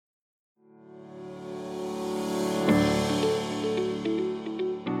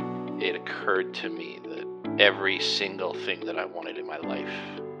occurred to me that every single thing that I wanted in my life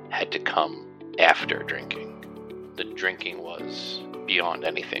had to come after drinking. The drinking was beyond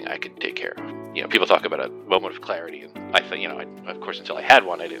anything I could take care of. People talk about a moment of clarity, and I thought, of course, until I had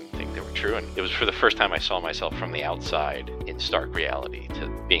one, I didn't think they were true. And it was for the first time I saw myself from the outside in stark reality to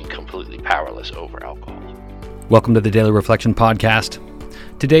being completely powerless over alcohol. Welcome to the Daily Reflection Podcast.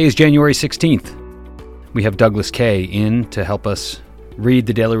 Today is January 16th. We have Douglas Kay in to help us read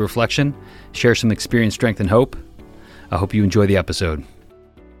the Daily Reflection, share some experience, strength, and hope. I hope you enjoy the episode.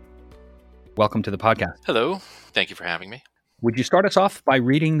 Welcome to the podcast. Hello. Thank you for having me. Would you start us off by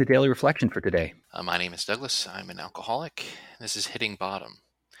reading the Daily Reflection for today? My name is Douglas. I'm an alcoholic. This is Hitting Bottom.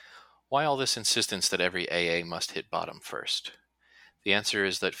 Why all this insistence that every AA must hit bottom first? The answer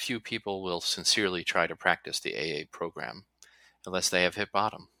is that few people will sincerely try to practice the AA program unless they have hit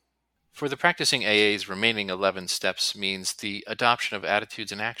bottom. For the practicing AA's remaining 11 steps means the adoption of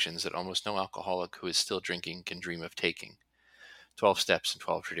attitudes and actions that almost no alcoholic who is still drinking can dream of taking. 12 Steps and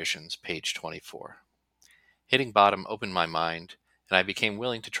 12 Traditions, page 24. Hitting bottom opened my mind, and I became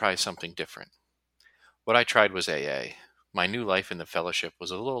willing to try something different. What I tried was AA. My new life in the fellowship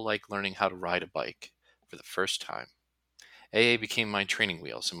was a little like learning how to ride a bike for the first time. AA became my training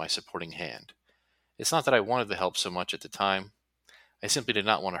wheels and my supporting hand. It's not that I wanted the help so much at the time. I simply did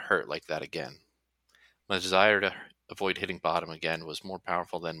not want to hurt like that again. My desire to avoid hitting bottom again was more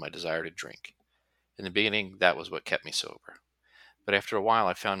powerful than my desire to drink. In the beginning, that was what kept me sober. But after a while,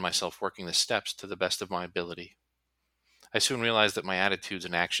 I found myself working the steps to the best of my ability. I soon realized that my attitudes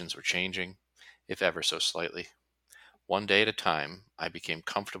and actions were changing, if ever so slightly. One day at a time, I became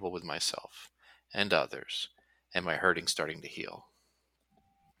comfortable with myself and others, and my hurting starting to heal.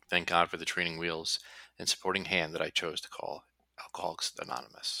 Thank God for the training wheels and supporting hand that I chose to call Alcoholics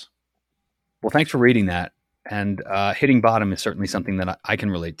Anonymous. Well, thanks for reading that. And hitting bottom is certainly something that I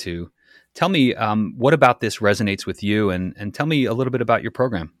can relate to. Tell me, what about this resonates with you, and tell me a little bit about your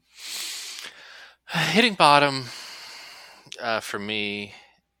program. Hitting bottom for me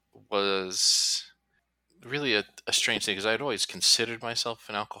was really a strange thing because I had always considered myself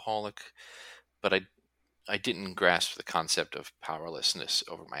an alcoholic, but I didn't grasp the concept of powerlessness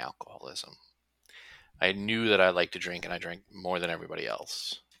over my alcoholism. I knew that I liked to drink, and I drank more than everybody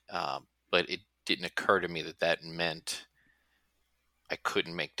else, but it didn't occur to me that meant I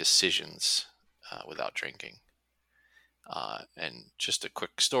couldn't make decisions without drinking. And just a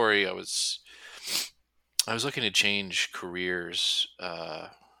quick story, I was looking to change careers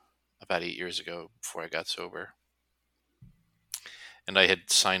about 8 years ago before I got sober. And I had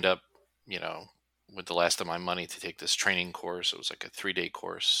signed up, with the last of my money to take this training course. It was like a 3-day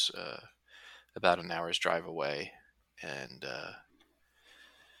course, about an hour's drive away. And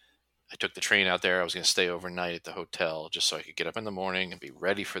I took the train out there. I was going to stay overnight at the hotel just so I could get up in the morning and be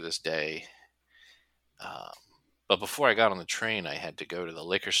ready for this day. But before I got on the train, I had to go to the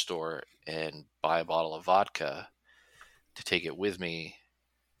liquor store and buy a bottle of vodka to take it with me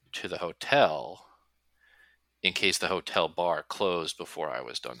to the hotel in case the hotel bar closed before I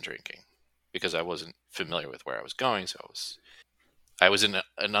was done drinking, because I wasn't familiar with where I was going. So I was in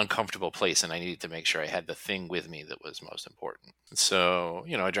an uncomfortable place, and I needed to make sure I had the thing with me that was most important. So,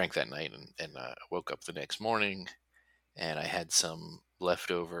 I drank that night and woke up the next morning, and I had some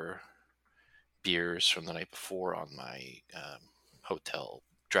leftover beers from the night before on my hotel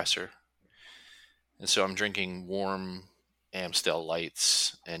dresser. And so I'm drinking warm Amstel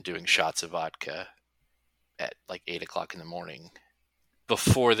Lights and doing shots of vodka at like 8 o'clock in the morning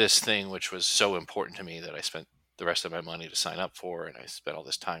before this thing, which was so important to me that I spent the rest of my money to sign up for, and I spent all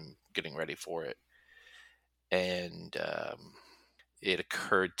this time getting ready for it. And it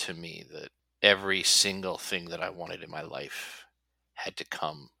occurred to me that every single thing that I wanted in my life had to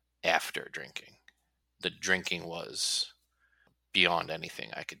come after drinking. The drinking was beyond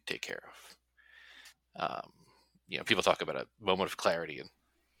anything I could take care of. People talk about a moment of clarity, and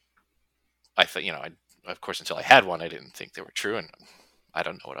I thought, of course, until I had one, I didn't think they were true, and I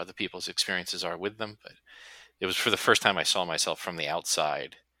don't know what other people's experiences are with them, but it was for the first time I saw myself from the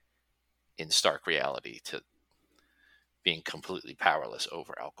outside in stark reality to being completely powerless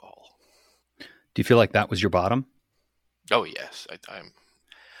over alcohol. Do you feel like that was your bottom? Oh, yes.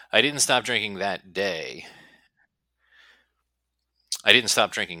 I didn't stop drinking that day.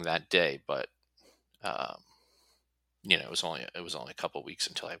 But it was only a couple of weeks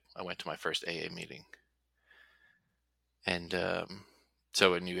until I went to my first AA meeting. And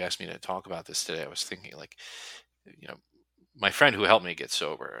so when you asked me to talk about this today, I was thinking, my friend who helped me get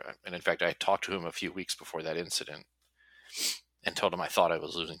sober, and in fact, I talked to him a few weeks before that incident and told him I thought I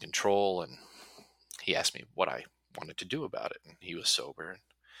was losing control, and he asked me what I wanted to do about it, and he was sober.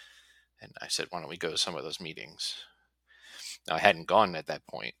 And I said, why don't we go to some of those meetings? Now, I hadn't gone at that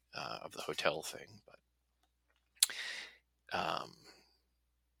point of the hotel thing, but,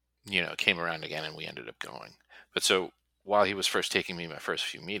 it came around again and we ended up going. But so while he was first taking me my first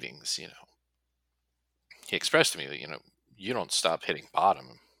few meetings, he expressed to me that, you don't stop hitting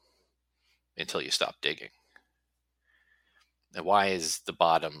bottom until you stop digging. And why is the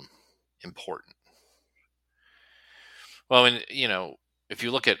bottom important? Well, if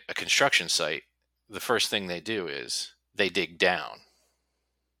you look at a construction site, the first thing they do is they dig down.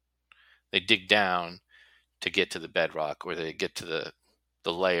 They dig down to get to the bedrock, or they get to the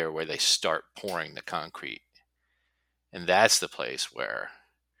layer where they start pouring the concrete. And that's the place where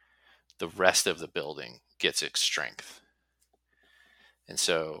the rest of the building gets its strength. And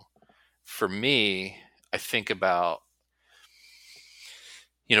so for me, I think about,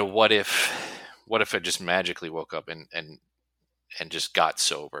 what if I just magically woke up and just got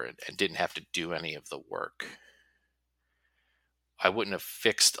sober and didn't have to do any of the work? I wouldn't have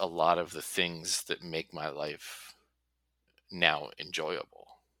fixed a lot of the things that make my life now enjoyable.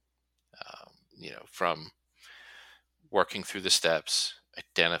 From working through the steps,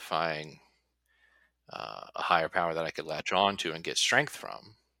 identifying a higher power that I could latch on to and get strength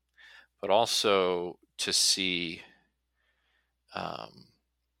from, but also to see,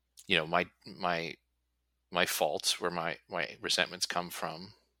 my faults, where my resentments come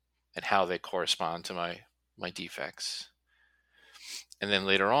from, and how they correspond to my defects. And then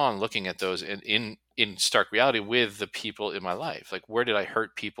later on, looking at those in stark reality with the people in my life, like, where did I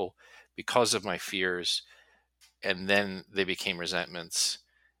hurt people because of my fears, and then they became resentments.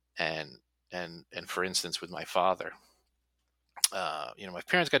 And for instance, with my father, my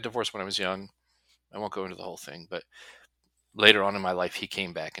parents got divorced when I was young. I won't go into the whole thing, but later on in my life, he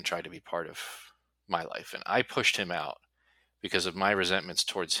came back and tried to be part of my life, and I pushed him out because of my resentments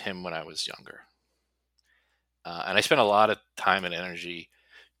towards him when I was younger. And I spent a lot of time and energy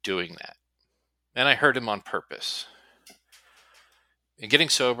doing that. And I hurt him on purpose. And getting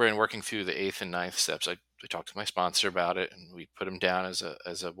sober and working through the 8th and 9th steps, I talked to my sponsor about it, and we put him down as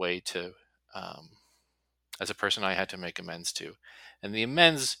a way to, as a person I had to make amends to. And the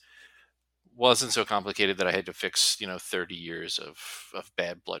amends wasn't so complicated that I had to fix, 30 years of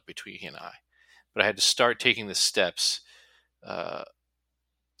bad blood between he and I. But I had to start taking the steps that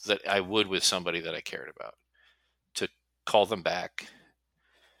I would with somebody that I cared about, to call them back,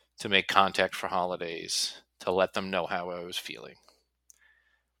 to make contact for holidays, to let them know how I was feeling.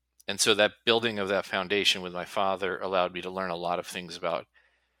 And so that building of that foundation with my father allowed me to learn a lot of things about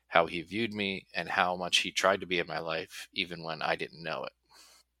how he viewed me and how much he tried to be in my life, even when I didn't know it.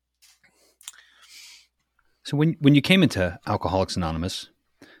 So when you came into Alcoholics Anonymous,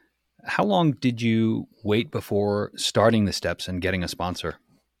 how long did you wait before starting the steps and getting a sponsor?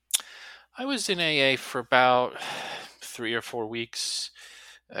 I was in AA for about 3 or 4 weeks,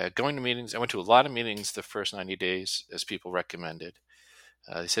 going to meetings. I went to a lot of meetings the first 90 days, as people recommended.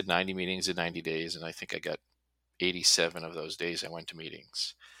 They said 90 meetings in 90 days, and I think I got 87 of those days I went to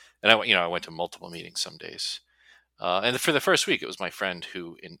meetings. And I went to multiple meetings some days. And for the first week, it was my friend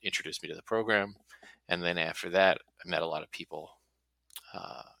who introduced me to the program. And then after that, I met a lot of people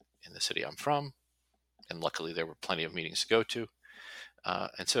in the city I'm from. And luckily, there were plenty of meetings to go to.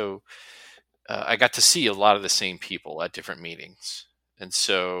 And so I got to see a lot of the same people at different meetings. And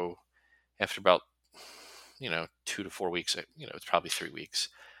so after about 2 to 4 weeks, it's probably 3 weeks,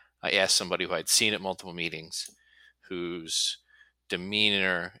 I asked somebody who I'd seen at multiple meetings, whose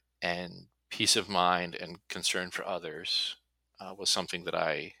demeanor and peace of mind and concern for others was something that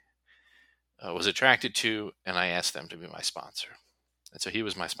I was attracted to, and I asked them to be my sponsor. And so he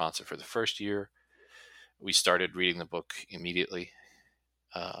was my sponsor for the first year. We started reading the book immediately,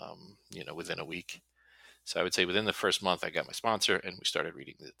 within a week. So I would say within the first month, I got my sponsor, and we started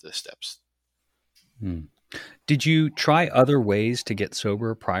reading the steps. Did you try other ways to get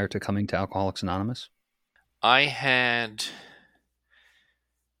sober prior to coming to Alcoholics Anonymous? I had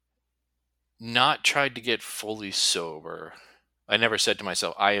not tried to get fully sober. I never said to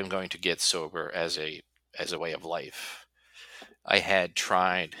myself, I am going to get sober as a way of life. I had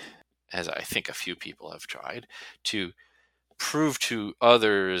tried, as I think a few people have tried, to prove to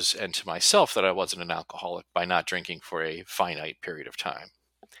others and to myself that I wasn't an alcoholic by not drinking for a finite period of time.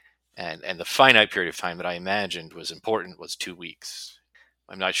 And the finite period of time that I imagined was important was 2 weeks.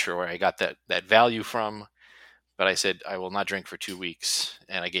 I'm not sure where I got that value from, but I said, I will not drink for 2 weeks.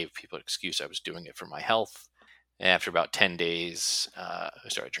 And I gave people an excuse. I was doing it for my health. And after about 10 days, I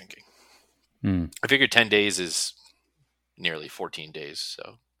started drinking. I figured 10 days is nearly 14 days.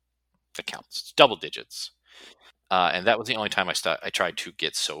 So it counts. It's double digits. And that was the only time I tried to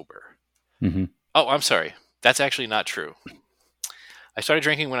get sober. Hmm. Oh, I'm sorry. That's actually not true. I started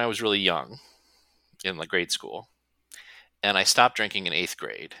drinking when I was really young in like grade school, and I stopped drinking in 8th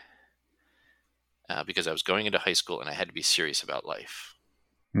grade because I was going into high school and I had to be serious about life.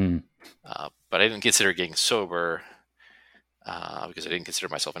 Mm. But I didn't consider getting sober because I didn't consider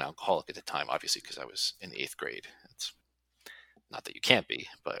myself an alcoholic at the time, obviously, because I was in the 8th grade. It's not that you can't be,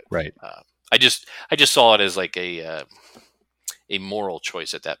 but Right. uh, I just saw it as like a moral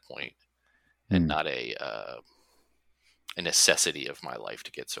choice at that point, and Mm. not a necessity of my life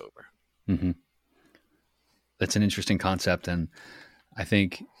to get sober. Hmm. That's an interesting concept, and I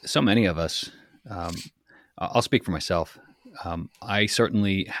think so many of us. I'll speak for myself. I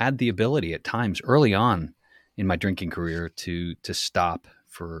certainly had the ability at times early on in my drinking career to stop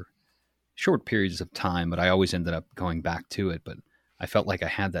for short periods of time, but I always ended up going back to it. But I felt like I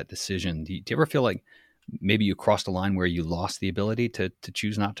had that decision. Do you ever feel like maybe you crossed a line where you lost the ability to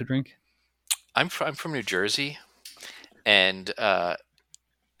choose not to drink? I'm from New Jersey, and the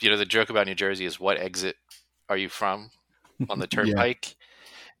joke about New Jersey is, what exit are you from on the Yeah. turnpike?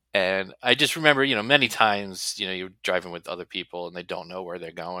 And I just remember, many times, you're driving with other people and they don't know where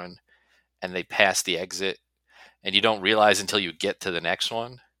they're going, and they pass the exit and you don't realize until you get to the next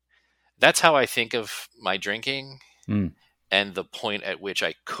one. That's how I think of my drinking, Mm. and the point at which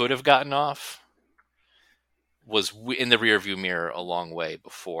I could have gotten off was in the rearview mirror a long way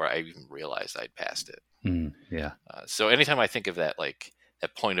before I even realized I'd passed it. Mm. Yeah. So anytime I think of that, like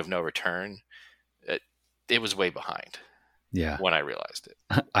that point of no return, it, it was way behind Yeah. when I realized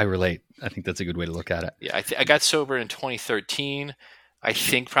it. I relate. I think that's a good way to look at it. Yeah, I got sober in 2013. I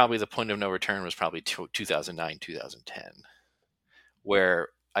think probably the point of no return was probably 2009, 2010, where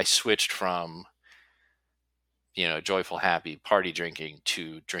I switched from, joyful, happy party drinking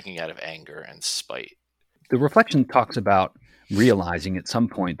to drinking out of anger and spite. The reflection talks about realizing at some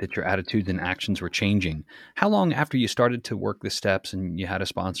point that your attitudes and actions were changing. How long after you started to work the steps and you had a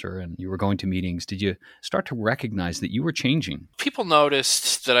sponsor and you were going to meetings did you start to recognize that you were changing? People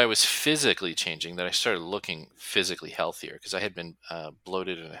noticed that I was physically changing, that I started looking physically healthier, because I had been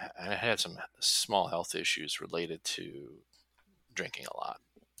bloated and I had some small health issues related to drinking a lot.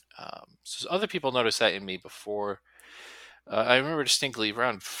 So other people noticed that in me before. I remember distinctly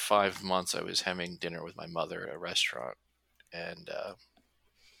around 5 months, I was having dinner with my mother at a restaurant, and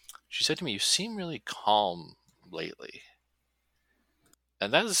she said to me, "You seem really calm lately."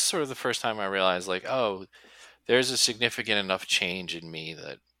 And that was sort of the first time I realized, like, oh, there's a significant enough change in me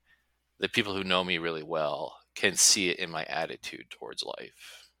that the people who know me really well can see it in my attitude towards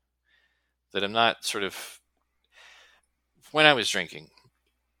life. That I'm not sort of, when I was drinking,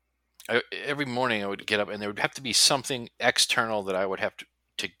 every morning I would get up and there would have to be something external that I would have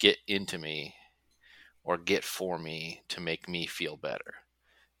to get into me or get for me to make me feel better.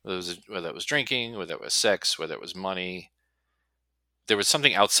 Whether it was drinking, whether it was sex, whether it was money. There was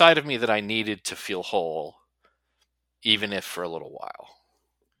something outside of me that I needed to feel whole, even if for a little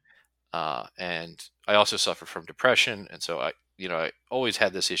while. And I also suffer from depression, and so I always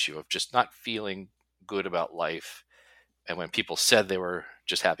had this issue of just not feeling good about life. And when people said they were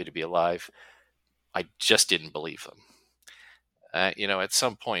just happy to be alive, I just didn't believe them. At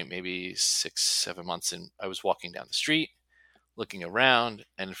some point, maybe 6, 7 months in, I was walking down the street, looking around,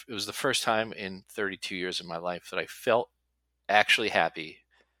 and it was the first time in 32 years of my life that I felt actually happy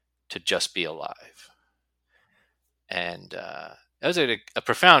to just be alive. And that was a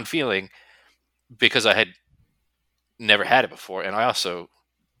profound feeling, because I had never had it before, and I also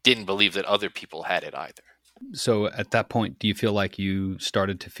didn't believe that other people had it either. So at that point, do you feel like you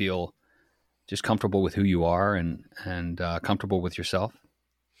started to feel just comfortable with who you are and comfortable with yourself?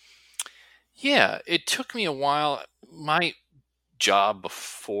 Yeah, it took me a while. My job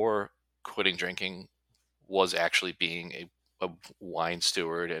before quitting drinking was actually being a wine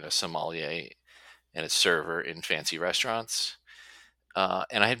steward and a sommelier and a server in fancy restaurants.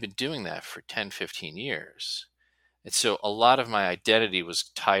 And I had been doing that for 10, 15 years. And so a lot of my identity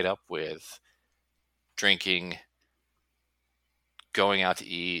was tied up with drinking, going out to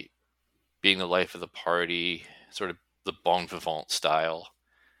eat, being the life of the party, sort of the bon vivant style.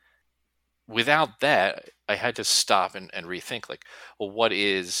 Without that, I had to stop and rethink, like, well, what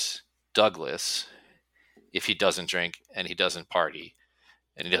is Douglas if he doesn't drink and he doesn't party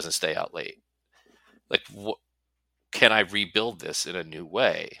and he doesn't stay out late? Like, can I rebuild this in a new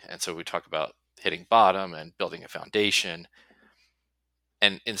way? And so we talk about hitting bottom and building a foundation.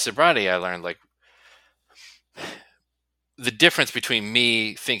 And in sobriety, I learned, like, the difference between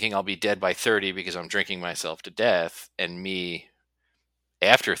me thinking I'll be dead by 30 because I'm drinking myself to death, and me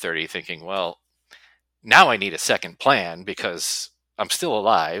after 30 thinking, well, now I need a second plan because I'm still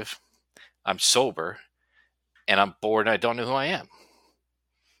alive. I'm sober and I'm bored and I don't know who I am.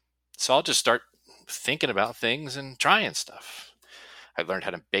 So I'll just start thinking about things and trying stuff. I learned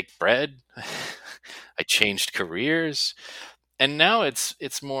how to bake bread. I changed careers. And now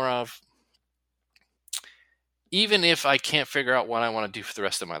it's more of, even if I can't figure out what I want to do for the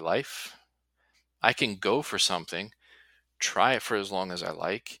rest of my life, I can go for something, try it for as long as I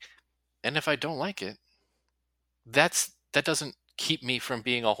like, and if I don't like it, that doesn't keep me from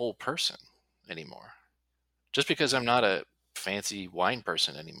being a whole person anymore. Just because I'm not a fancy wine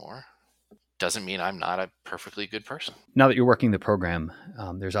person anymore doesn't mean I'm not a perfectly good person. Now that you're working the program,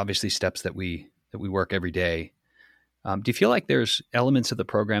 there's obviously steps that we work every day. Do you feel like there's elements of the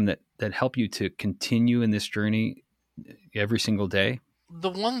program that help you to continue in this journey every single day? The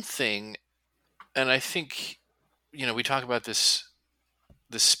one thing, and I think, we talk about this,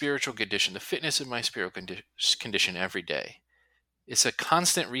 the spiritual condition, the fitness of my spiritual condition every day. It's a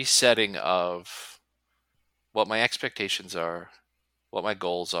constant resetting of what my expectations are, what my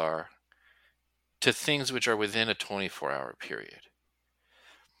goals are, to things which are within a 24-hour period.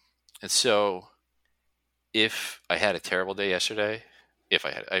 And so if I had a terrible day yesterday,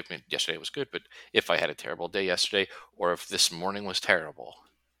 yesterday was good, but if I had a terrible day yesterday, or if this morning was terrible,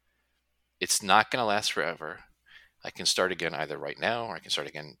 it's not going to last forever. I can start again either right now or I can start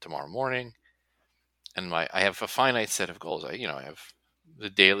again tomorrow morning. And I have a finite set of goals. I have the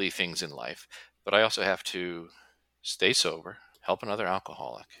daily things in life, but I also have to stay sober, help another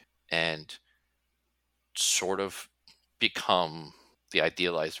alcoholic, and sort of become the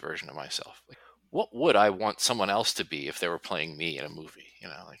idealized version of myself. Like, what would I want someone else to be if they were playing me in a movie?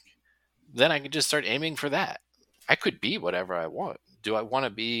 Then I could just start aiming for that. I could be whatever I want. Do I want to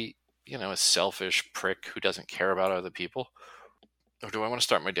be, a selfish prick who doesn't care about other people? Or do I want to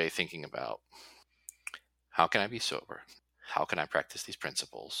start my day thinking about, how can I be sober? How can I practice these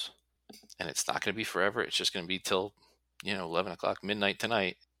principles? And it's not going to be forever. It's just going to be till, 11 o'clock, midnight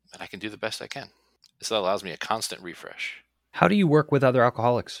tonight, and I can do the best I can. So that allows me a constant refresh. How do you work with other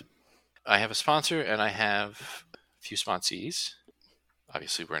alcoholics? I have a sponsor and I have a few sponsees.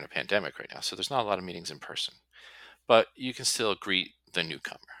 Obviously, we're in a pandemic right now, so there's not a lot of meetings in person. But you can still greet the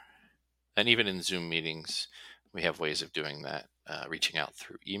newcomer. And even in Zoom meetings, we have ways of doing that, reaching out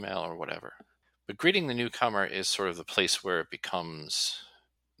through email or whatever. But greeting the newcomer is sort of the place where it becomes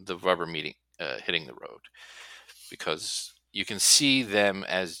the rubber hitting the road. Because you can see them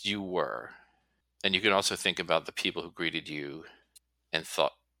as you were. And you can also think about the people who greeted you and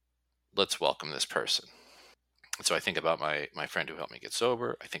thought, let's welcome this person. And so I think about my friend who helped me get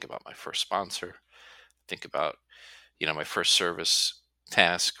sober. I think about my first sponsor. I think about, my first service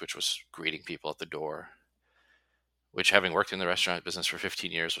task, which was greeting people at the door, which, having worked in the restaurant business for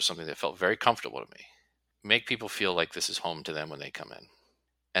 15 years, was something that felt very comfortable to me. Make people feel like this is home to them when they come in.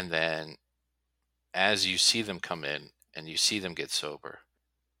 And then as you see them come in and you see them get sober,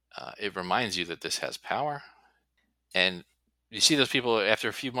 it reminds you that this has power. And you see those people after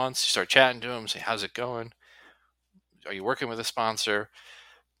a few months, you start chatting to them, say, how's it going? Are you working with a sponsor?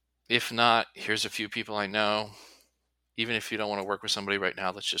 If not, here's a few people I know. Even if you don't want to work with somebody right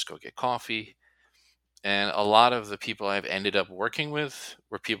now, let's just go get coffee. And a lot of the people I've ended up working with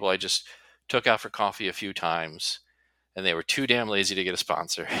were people I just took out for coffee a few times, and they were too damn lazy to get a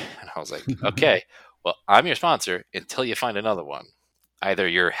sponsor. And I was like, okay, well, I'm your sponsor until you find another one. Either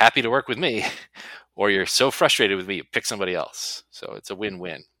you're happy to work with me or you're so frustrated with me, you pick somebody else. So it's a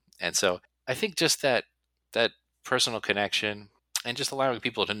win-win. And so I think just that personal connection and just allowing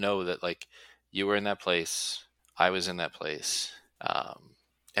people to know that, like, you were in that place, I was in that place,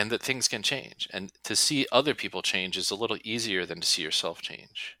 and that things can change. And to see other people change is a little easier than to see yourself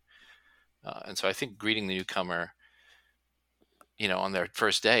change. And so I think greeting the newcomer, on their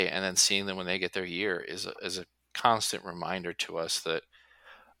first day and then seeing them when they get their year is a constant reminder to us that,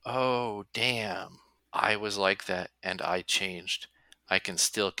 oh, damn, I was like that and I changed. I can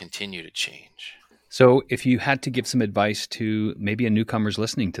still continue to change. So if you had to give some advice to maybe a newcomer's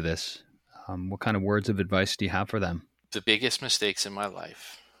listening to this, what kind of words of advice do you have for them? The biggest mistakes in my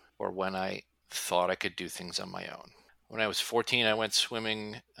life were when I thought I could do things on my own. When I was 14, I went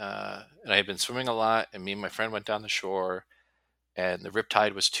swimming, and I had been swimming a lot, and me and my friend went down the shore, and the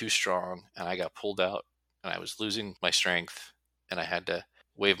riptide was too strong, and I got pulled out, and I was losing my strength, and I had to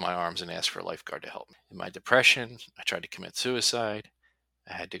wave my arms and ask for a lifeguard to help me. In my depression, I tried to commit suicide.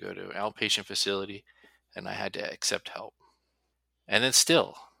 I had to go to an outpatient facility, and I had to accept help. And then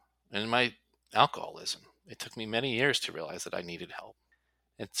still, in my alcoholism, it took me many years to realize that I needed help.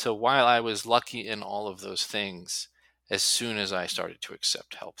 And so while I was lucky in all of those things, as soon as I started to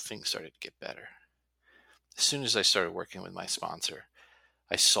accept help, things started to get better. As soon as I started working with my sponsor,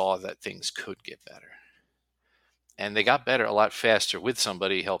 I saw that things could get better. And they got better a lot faster with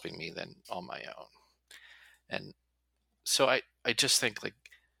somebody helping me than on my own. And so I just think, like,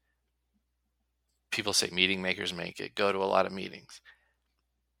 people say meeting makers make it. Go to a lot of meetings.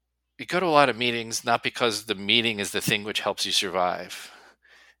 You go to a lot of meetings not because the meeting is the thing which helps you survive.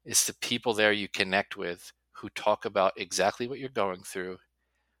 It's the people there you connect with who talk about exactly what you're going through,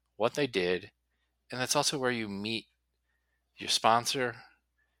 what they did, and that's also where you meet your sponsor.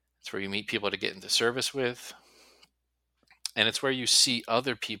 It's where you meet people to get into service with. And it's where you see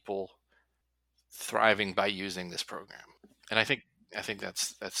other people thriving by using this program. And I think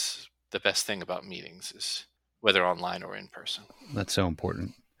that's the best thing about meetings, is whether online or in person. That's so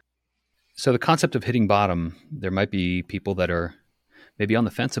important. So the concept of hitting bottom, there might be people that are maybe on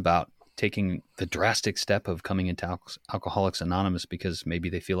the fence about taking the drastic step of coming into Alcoholics Anonymous because maybe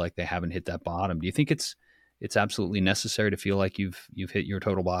they feel like they haven't hit that bottom. Do you think it's absolutely necessary to feel like you've hit your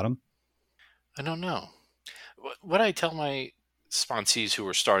total bottom? I don't know. What I tell my sponsees who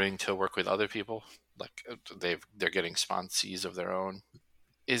are starting to work with other people, like they're getting sponsees of their own,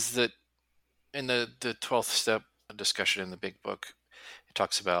 is that in the 12th step discussion in the big book, it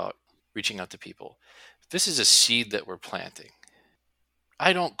talks about reaching out to people. This is a seed that we're planting.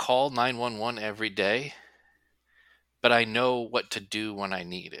 I don't call 911 every day, but I know what to do when I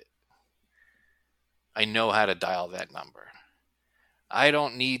need it. I know how to dial that number. I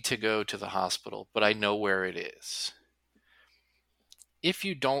don't need to go to the hospital, but I know where it is. If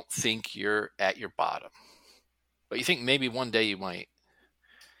you don't think you're at your bottom, but you think maybe one day you might,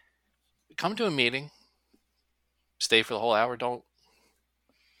 come to a meeting, stay for the whole hour, don't.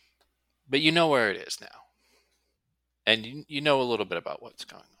 But you know where it is now. And you know a little bit about what's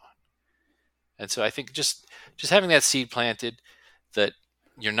going on. And so I think just having that seed planted, that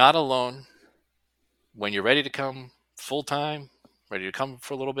you're not alone when you're ready to come full time, ready to come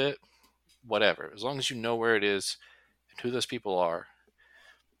for a little bit, whatever. As long as you know where it is and who those people are.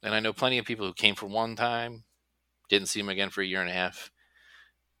 And I know plenty of people who came for one time, didn't see them again for a year and a half.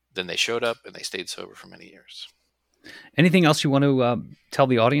 Then they showed up and they stayed sober for many years. Anything else you want to tell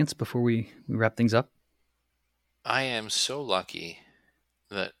the audience before we wrap things up? I am so lucky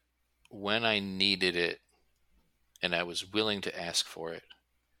that when I needed it and I was willing to ask for it,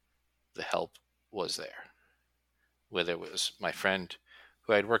 the help was there. Whether it was my friend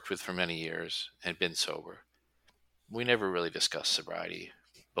who I had worked with for many years and been sober. We never really discussed sobriety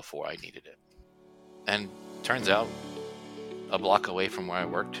before I needed it. And turns out, a block away from where I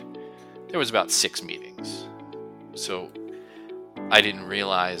worked, there was about 6 meetings. So I didn't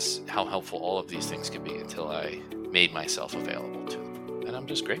realize how helpful all of these things could be until I made myself available to them. And I'm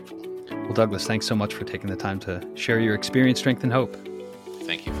just grateful. Well, Douglas, thanks so much for taking the time to share your experience, strength, and hope.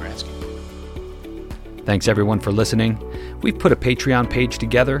 Thank you for asking. Thanks, everyone, for listening. We've put a Patreon page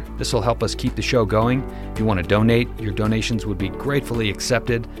together. This will help us keep the show going. If you want to donate, your donations would be gratefully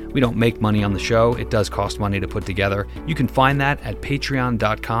accepted. We don't make money on the show. It does cost money to put together. You can find that at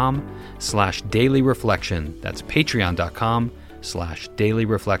patreon.com/dailyreflection. That's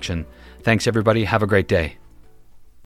patreon.com/dailyreflection. Thanks, everybody. Have a great day.